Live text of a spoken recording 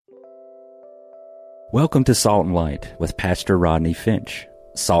Welcome to Salt and Light with Pastor Rodney Finch.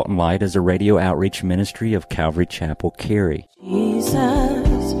 Salt and Light is a radio outreach ministry of Calvary Chapel, Cary.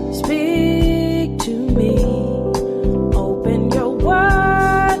 Jesus, speak to me. Open your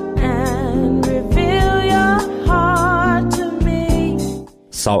word and reveal your heart to me.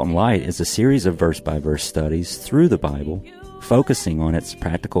 Salt and Light is a series of verse-by-verse studies through the Bible, focusing on its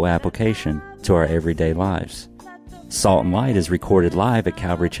practical application to our everyday lives. Salt and Light is recorded live at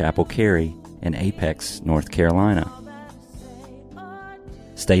Calvary Chapel, Cary in Apex, North Carolina.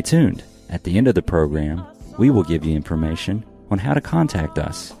 Stay tuned. At the end of the program, we will give you information on how to contact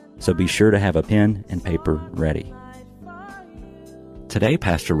us, so be sure to have a pen and paper ready. Today,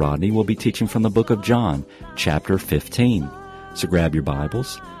 Pastor Rodney will be teaching from the book of John, chapter 15. So grab your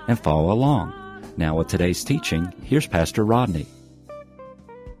Bibles and follow along. Now with today's teaching, here's Pastor Rodney.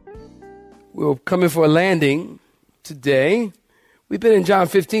 We're coming for a landing today. We've been in John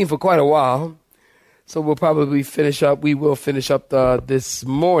 15 for quite a while, so we'll probably finish up. We will finish up this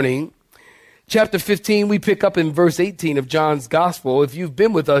morning. Chapter 15, we pick up in verse 18 of John's Gospel. If you've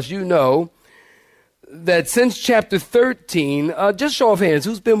been with us, you know that since chapter 13, just show of hands,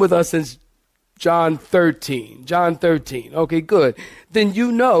 who's been with us since John 13? John 13. Okay, good. Then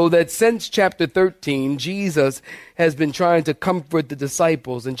you know that since chapter 13, Jesus has been trying to comfort the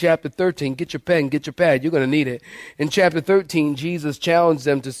disciples. In chapter 13, get your pen, get your pad. You're going to need it. In chapter 13, Jesus challenged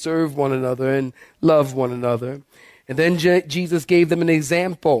them to serve one another and love one another. And then Jesus gave them an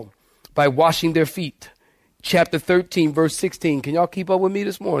example by washing their feet. Chapter 13, verse 16. Can y'all keep up with me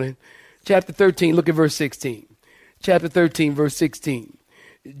this morning? Chapter 13, look at verse 16. Chapter 13, verse 16.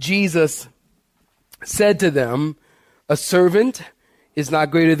 Jesus said to them, a servant is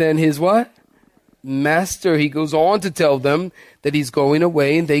not greater than his what? Master. He goes on to tell them that he's going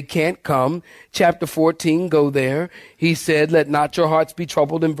away and they can't come. Chapter 14, go there. He said, let not your hearts be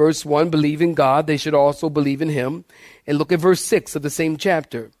troubled. In verse 1, believe in God. They should also believe in him. And look at verse 6 of the same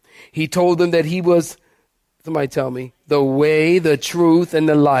chapter. He told them that he was, somebody tell me, the way, the truth, and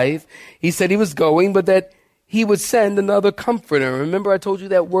the life. He said he was going, but that he would send another comforter. Remember I told you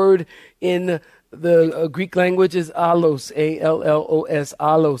that word in the Greek language is allos, A-L-L-O-S,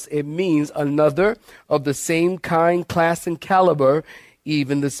 allos. It means another of the same kind, class, and caliber,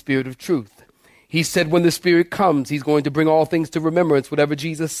 even the Spirit of truth. He said when the Spirit comes, he's going to bring all things to remembrance, whatever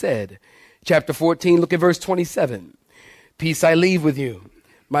Jesus said. Chapter 14, look at verse 27. Peace I leave with you.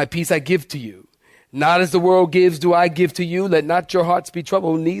 My peace I give to you. Not as the world gives do I give to you. Let not your hearts be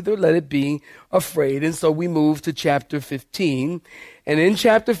troubled, neither let it be afraid. And so we move to chapter 15. And in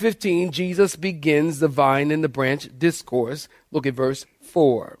chapter 15, Jesus begins the vine and the branch discourse. Look at verse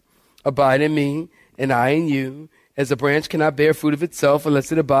 4. Abide in me, and I in you. As a branch cannot bear fruit of itself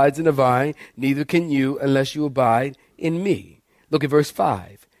unless it abides in the vine, neither can you unless you abide in me. Look at verse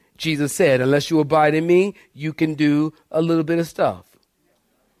 5. Jesus said, unless you abide in me, you can do a little bit of stuff.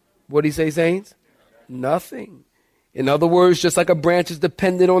 What did he say, saints? Nothing. In other words, just like a branch is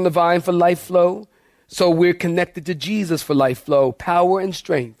dependent on the vine for life flow, so we're connected to Jesus for life flow, power and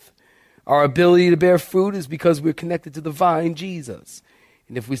strength. Our ability to bear fruit is because we're connected to the vine, Jesus.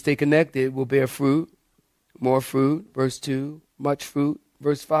 And if we stay connected, we'll bear fruit, more fruit, verse 2, much fruit,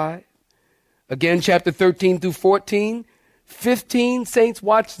 verse 5. Again, chapter 13 through 14. 15, saints,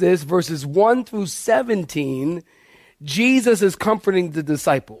 watch this, verses 1 through 17. Jesus is comforting the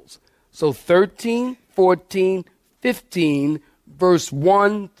disciples. So 13, 14, 15, verse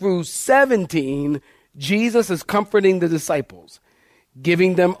 1 through 17, Jesus is comforting the disciples,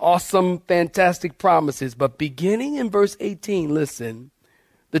 giving them awesome, fantastic promises. But beginning in verse 18, listen,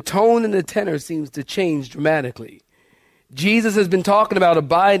 the tone and the tenor seems to change dramatically. Jesus has been talking about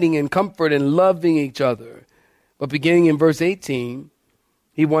abiding in comfort and loving each other. But beginning in verse 18,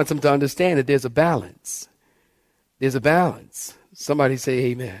 he wants them to understand that there's a balance. There's a balance. Somebody say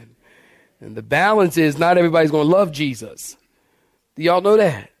amen. And the balance is not everybody's going to love Jesus. Do y'all know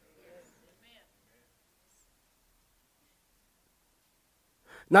that?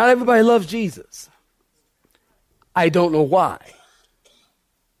 Not everybody loves Jesus. I don't know why.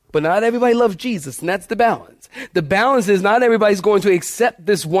 But not everybody loves Jesus, and that's the balance. The balance is not everybody's going to accept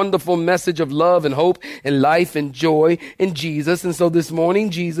this wonderful message of love and hope and life and joy in Jesus. And so this morning,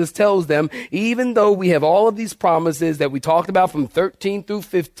 Jesus tells them, even though we have all of these promises that we talked about from 13 through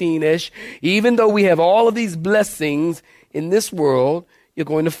 15-ish, even though we have all of these blessings in this world, you're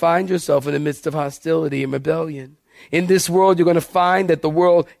going to find yourself in the midst of hostility and rebellion. In this world, you're going to find that the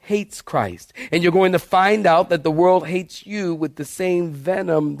world hates Christ. And you're going to find out that the world hates you with the same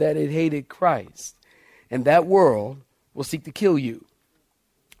venom that it hated Christ. And that world will seek to kill you,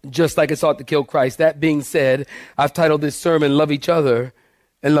 just like it sought to kill Christ. That being said, I've titled this sermon, Love Each Other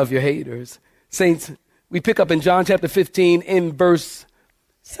and Love Your Haters. Saints, we pick up in John chapter 15 in verse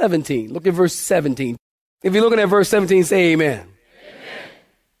 17. Look at verse 17. If you're looking at verse 17, say amen.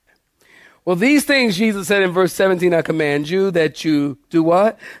 Well, these things Jesus said in verse 17, I command you that you do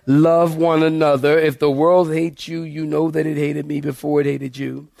what? Love one another. If the world hates you, you know that it hated me before it hated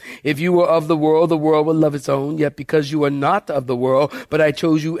you. If you were of the world would love its own. Yet because you are not of the world, but I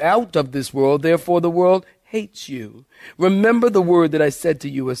chose you out of this world, therefore the world hates you. Remember the word that I said to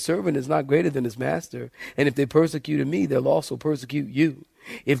you, a servant is not greater than his master. And if they persecuted me, they'll also persecute you.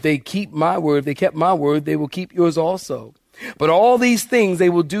 If they kept my word, they will keep yours also. But all these things they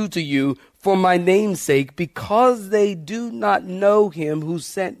will do to you for my name's sake, because they do not know him who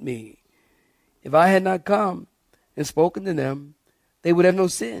sent me. If I had not come and spoken to them, they would have no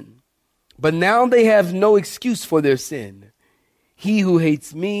sin. But now they have no excuse for their sin. He who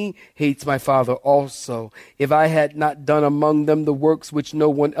hates me hates my Father also. If I had not done among them the works which no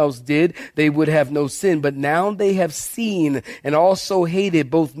one else did, they would have no sin. But now they have seen and also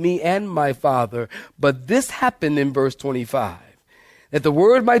hated both me and my Father. But this happened in verse 25, that the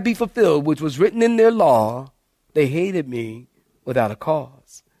word might be fulfilled, which was written in their law, they hated me without a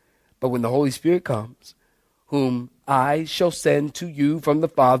cause. But when the Holy Spirit comes, whom I shall send to you from the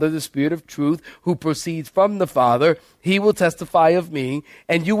Father, the Spirit of truth, who proceeds from the Father, he will testify of me,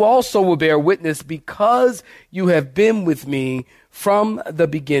 and you also will bear witness, because you have been with me from the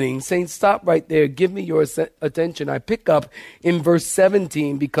beginning. Saints, stop right there. Give me your attention. I pick up in verse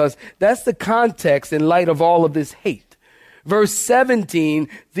 17, because that's the context in light of all of this hate. Verse 17,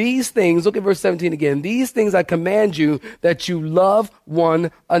 these things, look at verse 17 again. These things I command you, that you love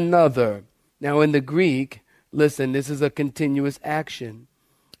one another. Now in the Greek, listen, this is a continuous action.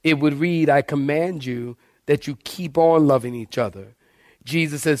 It would read, I command you that you keep on loving each other.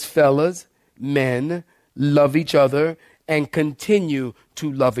 Jesus says, fellas, men, love each other and continue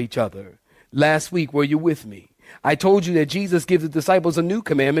to love each other. Last week, were you with me? I told you that Jesus gives the disciples a new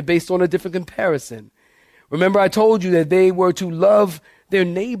commandment based on a different comparison. Remember, I told you that they were to love their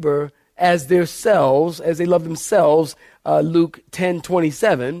neighbor as themselves, as they love themselves, Luke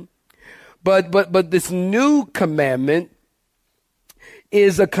 10:27. But this new commandment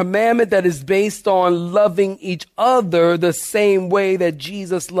is a commandment that is based on loving each other the same way that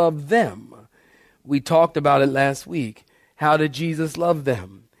Jesus loved them. We talked about it last week. How did Jesus love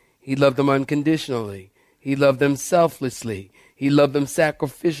them? He loved them unconditionally. He loved them selflessly. He loved them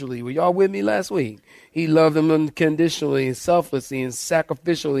sacrificially. Were y'all with me last week? He loved them unconditionally and selflessly and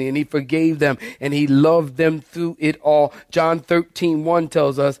sacrificially, and he forgave them, and he loved them through it all. John 13:1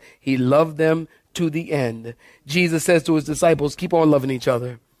 tells us he loved them to the end. Jesus says to his disciples, keep on loving each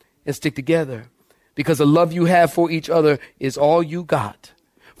other and stick together, because the love you have for each other is all you got.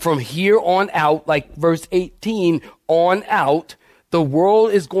 From here on out, like verse 18 on out, the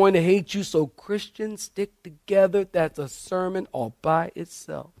world is going to hate you, so Christians stick together. That's a sermon all by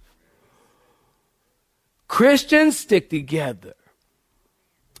itself. Christians stick together.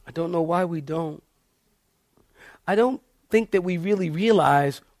 I don't know why we don't. I don't think that we really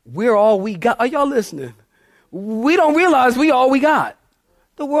realize we're all we got. Are y'all listening? We don't realize we all we got.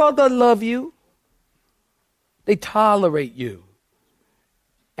 The world doesn't love you. They tolerate you.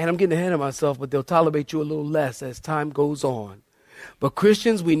 And I'm getting ahead of myself, but they'll tolerate you a little less as time goes on. But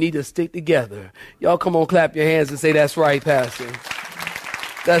Christians, we need to stick together. Y'all come on, clap your hands and say, that's right, Pastor.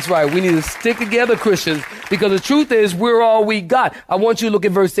 That's right. We need to stick together, Christians, because the truth is we're all we got. I want you to look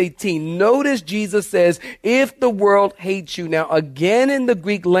at verse 18. Notice Jesus says, if the world hates you. Now, again, in the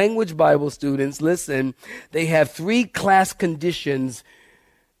Greek language, Bible students, listen, they have 3 class conditions.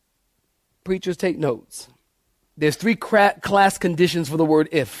 Preachers, take notes. There's 3 class conditions for the word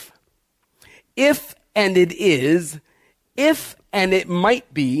if. If and it is, if and it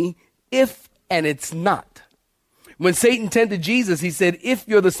might be, if and it's not. When Satan tempted Jesus, he said, if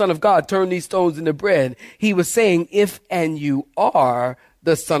you're the Son of God, turn these stones into bread. He was saying, if and you are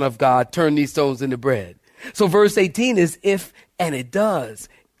the Son of God, turn these stones into bread. So verse 18 is if and it does.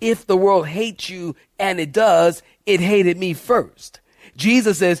 If the world hates you and it does, it hated me first.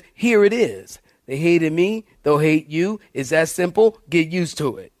 Jesus says, here it is. They hated me, they'll hate you. It's that simple. Get used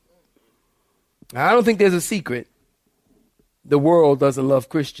to it. Now, I don't think there's a secret. The world doesn't love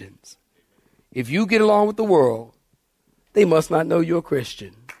Christians. If you get along with the world, they must not know you're a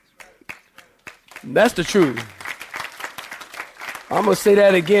Christian. That's the truth. I'm going to say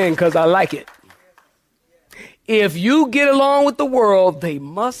that again because I like it. If you get along with the world, they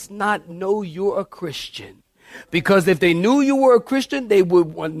must not know you're a Christian. Because if they knew you were a Christian, they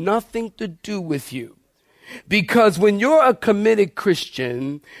would want nothing to do with you. Because when you're a committed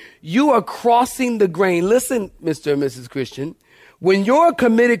Christian, you are crossing the grain. Listen, Mr. and Mrs. Christian, When you're a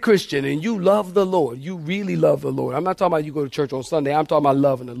committed Christian and you love the Lord, you really love the Lord. I'm not talking about you go to church on Sunday. I'm talking about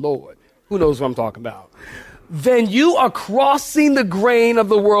loving the Lord. Who knows what I'm talking about? Then you are crossing the grain of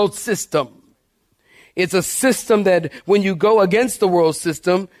the world system. It's a system that when you go against the world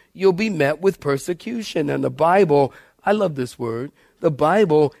system, you'll be met with persecution. And the Bible, I love this word, the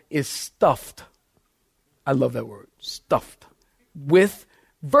Bible is stuffed. I love that word, stuffed, with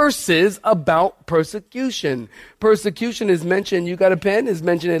verses about persecution. Persecution is mentioned, you got a pen, is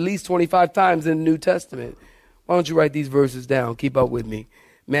mentioned at least 25 times in the New Testament. Why don't you write these verses down? Keep up with me.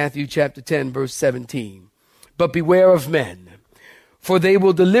 Matthew chapter 10, verse 17. But beware of men, for they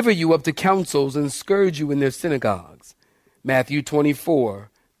will deliver you up to councils and scourge you in their synagogues. Matthew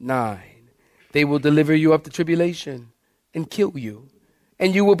 24, 9. They will deliver you up to tribulation and kill you,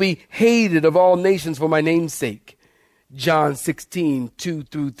 and you will be hated of all nations for my name's sake. John 16, 2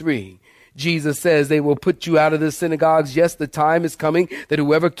 through 3. Jesus says they will put you out of the synagogues. Yes, the time is coming that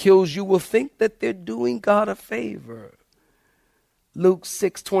whoever kills you will think that they're doing God a favor. Luke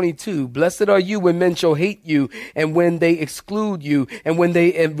 6:22. Blessed are you when men shall hate you, and when they exclude you, and when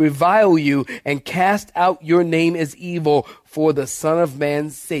they revile you, and cast out your name as evil for the Son of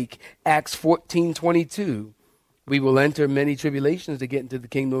Man's sake. Acts 14:22. We will enter many tribulations to get into the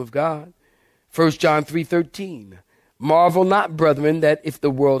kingdom of God. 1 John 3:13. Marvel not, brethren, that if the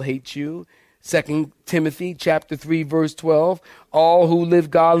world hates you. 2 Timothy chapter 3, verse 12. All who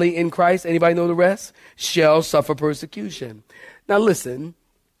live godly in Christ, anybody know the rest, shall suffer persecution. Now listen,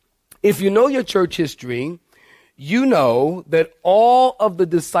 if you know your church history, you know that all of the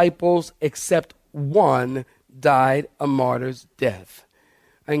disciples except one died a martyr's death.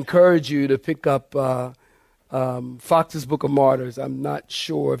 I encourage you to pick up Fox's Book of Martyrs. I'm not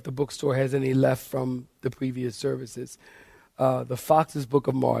sure if the bookstore has any left from the previous services. The Fox's Book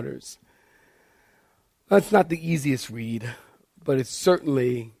of Martyrs. That's not the easiest read, but it's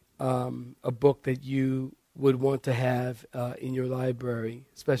certainly a book that you would want to have in your library,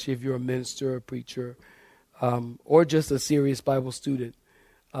 especially if you're a minister, a preacher, or just a serious Bible student.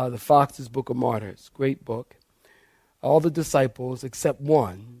 The Fox's Book of Martyrs, great book. All the disciples except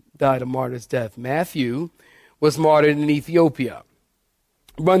one died a martyr's death. Matthew was martyred in Ethiopia,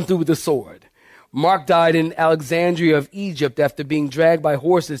 run through with the sword. Mark died in Alexandria of Egypt after being dragged by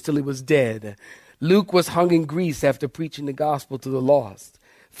horses till he was dead. Luke was hung in Greece after preaching the gospel to the lost.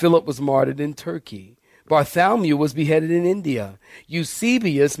 Philip was martyred in Turkey. Bartholomew was beheaded in India.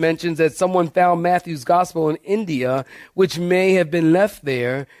 Eusebius mentions that someone found Matthew's gospel in India, which may have been left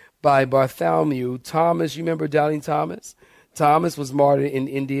there by Bartholomew. Thomas, you remember doubting Thomas? Thomas was martyred in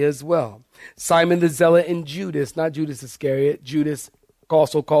India as well. Simon the Zealot and Judas, not Judas Iscariot, Judas,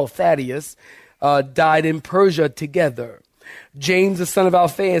 also called Thaddeus, died in Persia together. James, the son of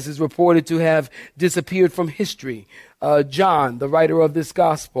Alphaeus, is reported to have disappeared from history. John, the writer of this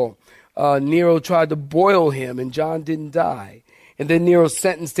gospel, Nero tried to boil him, and John didn't die. And then Nero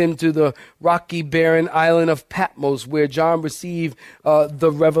sentenced him to the rocky, barren island of Patmos, where John received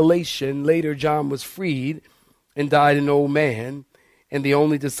the revelation. Later, John was freed and died an old man, and the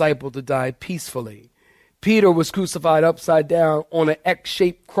only disciple to die peacefully. Peter was crucified upside down on an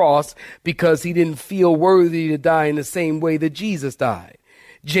X-shaped cross because he didn't feel worthy to die in the same way that Jesus died.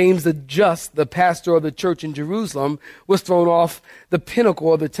 James the Just, the pastor of the church in Jerusalem, was thrown off the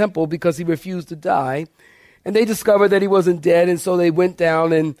pinnacle of the temple because he refused to die. And they discovered that he wasn't dead, and so they went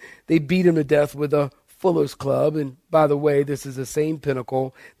down and they beat him to death with a fuller's club. And by the way, this is the same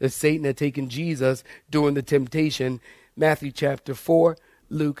pinnacle that Satan had taken Jesus during the temptation. Matthew chapter 4,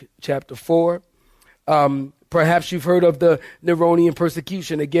 Luke chapter 4. Perhaps you've heard of the Neronian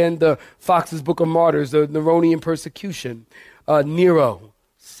persecution. Again, the Fox's Book of Martyrs, the Neronian persecution. Nero,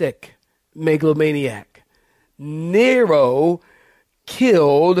 sick, megalomaniac. Nero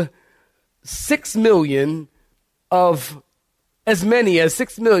killed 6 million of, as many as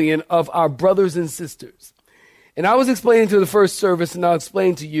 6 million of our brothers and sisters. And I was explaining to the first service, and I'll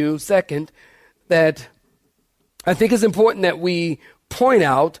explain to you second, that I think it's important that we point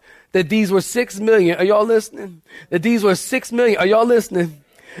out that these were 6 million. Are y'all listening? That these were 6 million. Are y'all listening?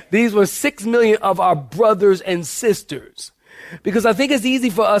 These were 6 million of our brothers and sisters. Because I think it's easy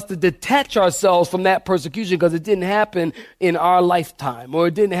for us to detach ourselves from that persecution because it didn't happen in our lifetime, or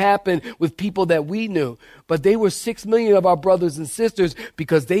it didn't happen with people that we knew. But they were 6 million of our brothers and sisters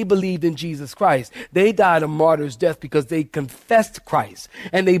because they believed in Jesus Christ. They died a martyr's death because they confessed Christ,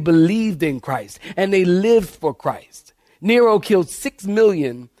 and they believed in Christ, and they lived for Christ. Nero killed 6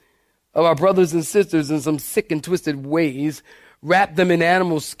 million of our brothers and sisters in some sick and twisted ways, wrapped them in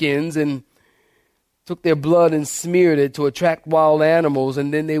animal skins, and took their blood and smeared it to attract wild animals,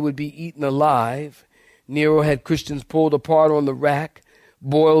 and then they would be eaten alive. Nero had Christians pulled apart on the rack,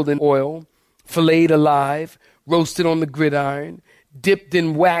 boiled in oil, filleted alive, roasted on the gridiron, dipped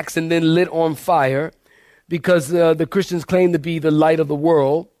in wax, and then lit on fire because the Christians claimed to be the light of the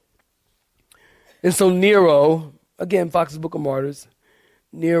world. And so Nero, again, Fox's Book of Martyrs,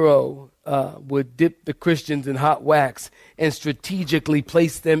 Nero would dip the Christians in hot wax and strategically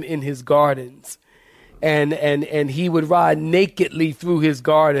place them in his gardens. And he would ride nakedly through his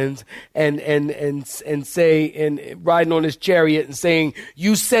gardens and say, and riding on his chariot and saying,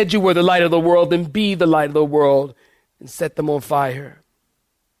 "You said you were the light of the world, then be the light of the world," and set them on fire.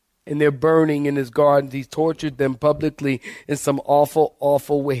 And they're burning in his gardens. He tortured them publicly in some awful,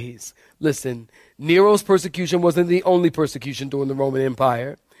 awful ways. Listen, Nero's persecution wasn't the only persecution during the Roman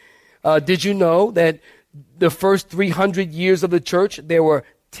Empire. Did you know that the first 300 years of the church, there were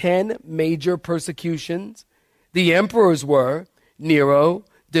 10 major persecutions? The emperors were Nero,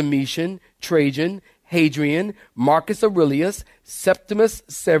 Domitian, Trajan, Hadrian, Marcus Aurelius, Septimus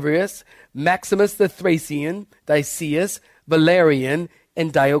Severus, Maximus the Thracian, Decius, Valerian,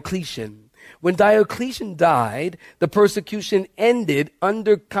 and Diocletian. When Diocletian died, the persecution ended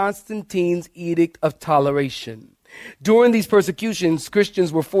under Constantine's Edict of Toleration. During these persecutions,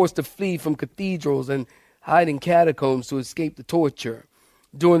 Christians were forced to flee from cathedrals and hide in catacombs to escape the torture.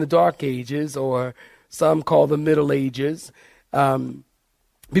 During the Dark Ages, or some call the Middle Ages,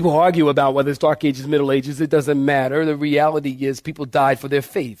 people argue about whether it's Dark Ages, Middle Ages. It doesn't matter. The reality is people died for their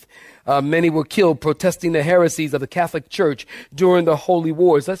faith. Many were killed protesting the heresies of the Catholic Church during the Holy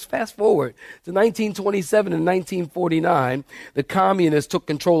Wars. Let's fast forward to 1927 and 1949. The communists took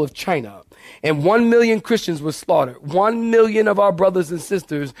control of China, and 1 million Christians were slaughtered. 1 million of our brothers and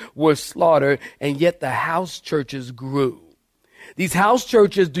sisters were slaughtered, and yet the house churches grew. These house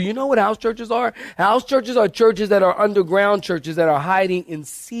churches, do you know what house churches are? House churches are churches that are underground churches that are hiding in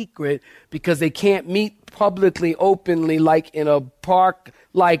secret because they can't meet publicly, openly, like in a park,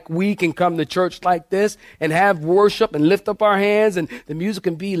 like we can come to church like this and have worship and lift up our hands and the music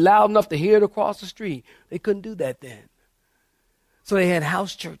can be loud enough to hear it across the street. They couldn't do that then. So they had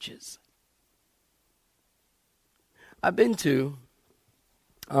house churches. I've been to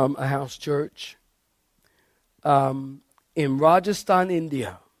a house church in Rajasthan,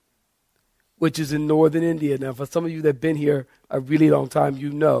 India, which is in northern India. Now, for some of you that have been here a really long time, you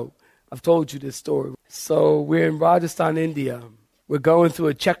know, I've told you this story. So we're in Rajasthan, India. We're going through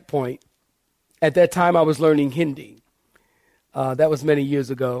a checkpoint. At that time, I was learning Hindi. That was many years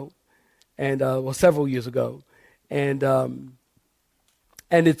ago, and several years ago. And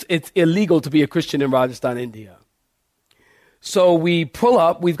it's illegal to be a Christian in Rajasthan, India. So we pull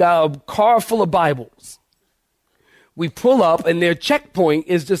up. We've got a car full of Bibles. We pull up, and their checkpoint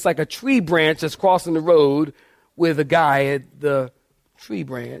is just like a tree branch that's crossing the road with a guy at the tree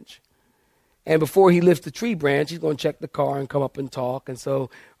branch. And before he lifts the tree branch, he's going to check the car and come up and talk. And so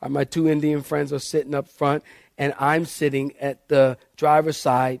my two Indian friends are sitting up front, and I'm sitting at the driver's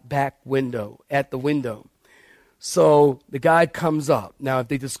side back window, at the window. So the guy comes up. Now, if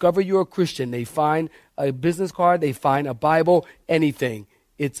they discover you're a Christian, they find a business card, they find a Bible, anything,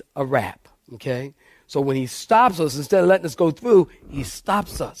 it's a wrap, okay? So when he stops us, instead of letting us go through, he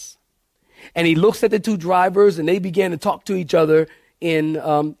stops us. And he looks at the two drivers, and they began to talk to each other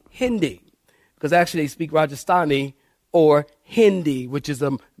in Hindi. Because actually they speak Rajasthani or Hindi, which is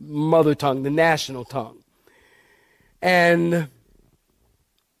the mother tongue, the national tongue. And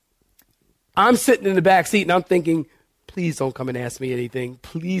I'm sitting in the back seat, and I'm thinking, please don't come and ask me anything.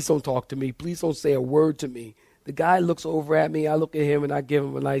 Please don't talk to me. Please don't say a word to me. The guy looks over at me. I look at him, and I give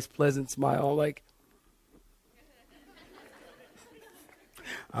him a nice, pleasant smile. I'm like,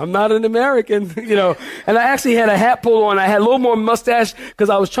 I'm not an American, you know. And I actually had a hat pulled on. I had a little more mustache because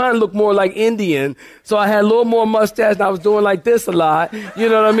I was trying to look more like Indian. So I had a little more mustache, and I was doing like this a lot. You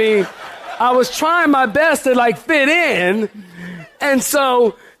know what I mean? I was trying my best to like fit in. And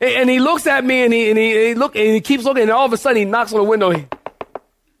so, and he looks at me, and he keeps looking, and all of a sudden he knocks on the window.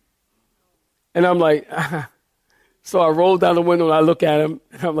 And I'm like, so I roll down the window and I look at him,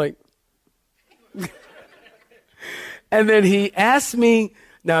 and I'm like, and then he asked me.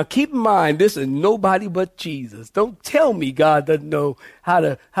 Now, keep in mind, this is nobody but Jesus. Don't tell me God doesn't know how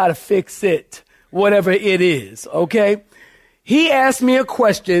to fix it, whatever it is, okay? He asked me a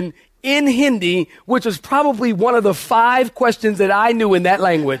question in Hindi, which was probably one of the 5 questions that I knew in that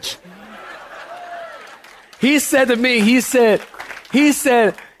language. He said to me, he said,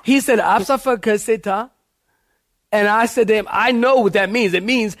 "Aap safar kaise tha?" And I said to him, I know what that means. It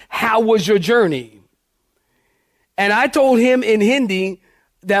means, how was your journey? And I told him in Hindi,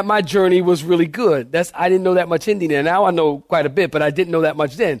 that my journey was really good. I didn't know that much Hindi then. Now I know quite a bit, but I didn't know that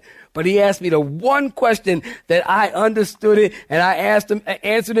much then. But he asked me the one question that I understood it, and I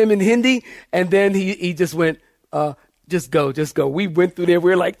answered him in Hindi, and then he just went, just go. We went through there.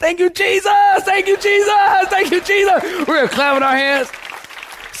 We were like, thank you, Jesus! Thank you, Jesus! Thank you, Jesus! We were clapping our hands.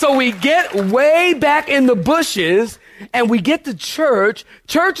 So we get way back in the bushes, and we get to church.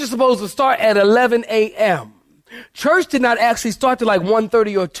 Church is supposed to start at 11 a.m. Church did not actually start till like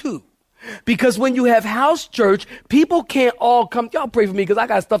 1:30 or 2. Because when you have house church, people can't all come. Y'all pray for me because I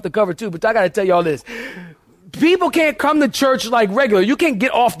got stuff to cover too, but I got to tell y'all this. People can't come to church like regular. You can't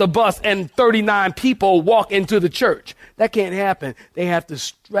get off the bus and 39 people walk into the church. That can't happen. They have to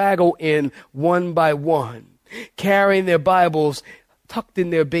straggle in one by one, carrying their Bibles tucked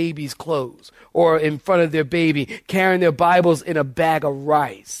in their baby's clothes or in front of their baby, carrying their Bibles in a bag of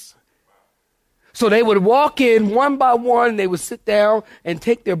rice. So they would walk in one by one, they would sit down and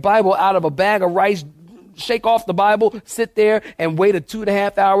take their Bible out of a bag of rice, shake off the Bible, sit there and wait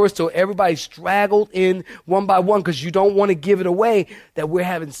 2.5 hours till everybody straggled in one by one, because you don't want to give it away that we're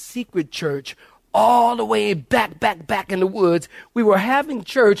having secret church all the way back in the woods. We were having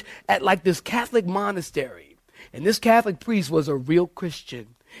church at like this Catholic monastery, and this Catholic priest was a real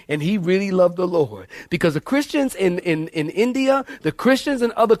Christian. And he really loved the Lord, because the Christians in India, the Christians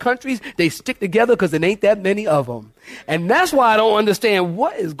in other countries, they stick together because there ain't that many of them. And that's why I don't understand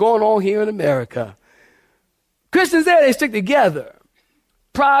what is going on here in America. Christians there, they stick together.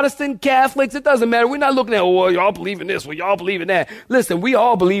 Protestant, Catholics, it doesn't matter. We're not looking at, well, y'all believe in this, well, y'all believe in that. Listen, we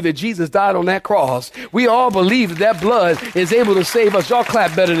all believe that Jesus died on that cross. We all believe that blood is able to save us. Y'all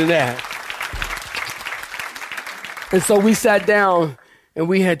clap better than that. And so we sat down and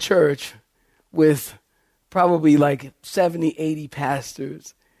we had church with probably like 70, 80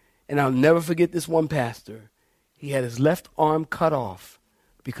 pastors. And I'll never forget this one pastor. He had his left arm cut off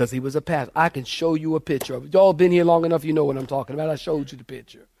because he was a pastor. I can show you a picture of it. Y'all been here long enough, you know what I'm talking about. I showed you the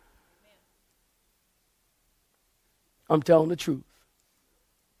picture. I'm telling the truth.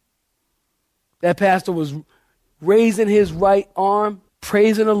 That pastor was raising his right arm,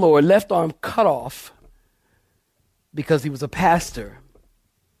 praising the Lord, left arm cut off because he was a pastor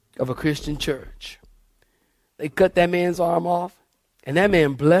of a Christian church. They cut that man's arm off, and that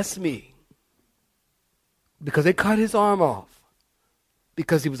man blessed me because they cut his arm off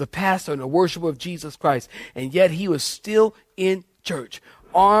because he was a pastor and a worshiper of Jesus Christ, and yet he was still in church.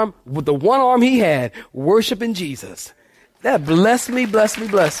 Arm with the one arm he had, worshiping Jesus. That blessed me.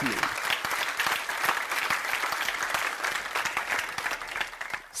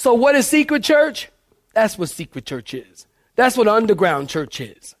 So what is secret church? That's what secret church is. That's what underground church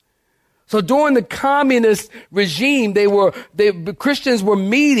is. So during the communist regime, Christians were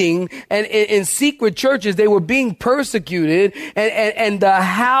meeting and in secret churches. They were being persecuted, and the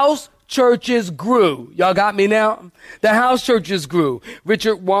house churches grew. Y'all got me now? The house churches grew.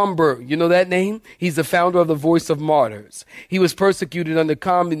 Richard Womberg, you know that name? He's the founder of the Voice of Martyrs. He was persecuted under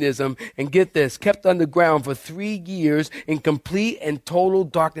communism, and get this, kept underground for 3 years in complete and total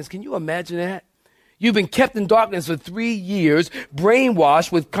darkness. Can you imagine that? You've been kept in darkness for 3 years,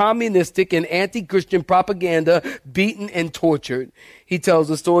 brainwashed with communistic and anti-Christian propaganda, beaten and tortured. He tells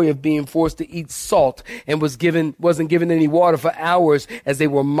the story of being forced to eat salt and wasn't given any water for hours as they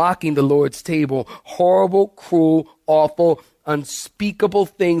were mocking the Lord's table. Horrible, cruel, awful, unspeakable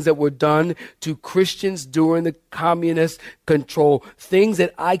things that were done to Christians during the communist control. Things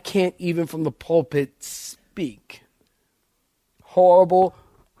that I can't even from the pulpit speak. Horrible,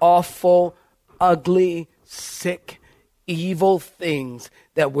 awful, ugly, sick, evil things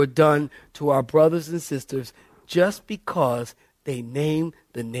that were done to our brothers and sisters just because they named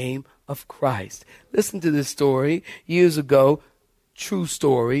the name of Christ. Listen to this story. Years ago, true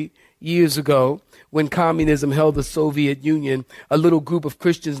story, years ago, when communism held the Soviet Union, a little group of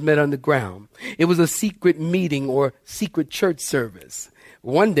Christians met underground. It was a secret meeting or secret church service.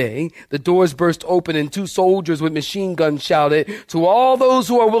 One day, the doors burst open and 2 soldiers with machine guns shouted, "To all those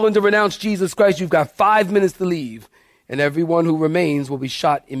who are willing to renounce Jesus Christ, you've got 5 minutes to leave, and everyone who remains will be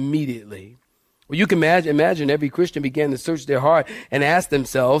shot immediately." Well, you can imagine every Christian began to search their heart and ask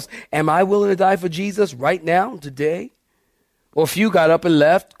themselves, am I willing to die for Jesus right now, today? Well, a few got up and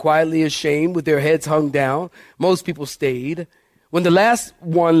left, quietly ashamed, with their heads hung down. Most people stayed. When the last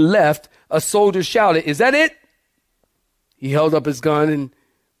one left, a soldier shouted, "Is that it?" He held up his gun and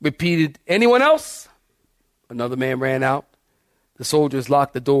repeated, "Anyone else?" Another man ran out. The soldiers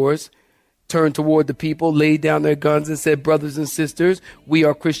locked the doors, turned toward the people, laid down their guns and said, "Brothers and sisters, we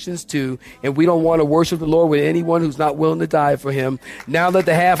are Christians too, and we don't want to worship the Lord with anyone who's not willing to die for him. Now that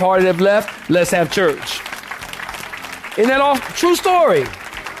the half-hearted have left, let's have church." Isn't that all? True story.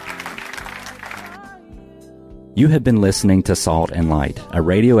 You have been listening to Salt and Light, a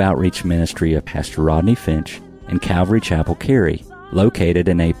radio outreach ministry of Pastor Rodney Finch and Calvary Chapel, Cary, located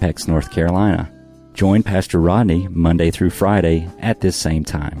in Apex, North Carolina. Join Pastor Rodney Monday through Friday at this same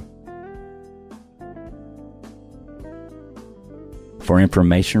time. For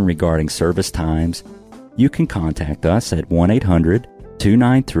information regarding service times, you can contact us at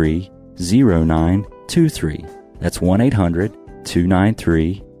 1-800-293-0923. That's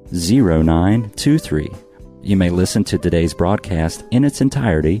 1-800-293-0923. You may listen to today's broadcast in its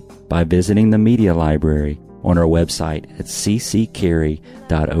entirety by visiting the media library on our website at cccary.org.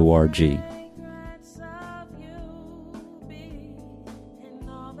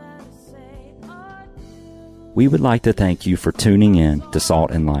 We would like to thank you for tuning in to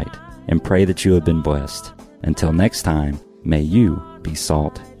Salt and Light and pray that you have been blessed. Until next time, may you be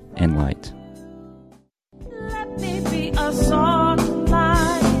salt and light.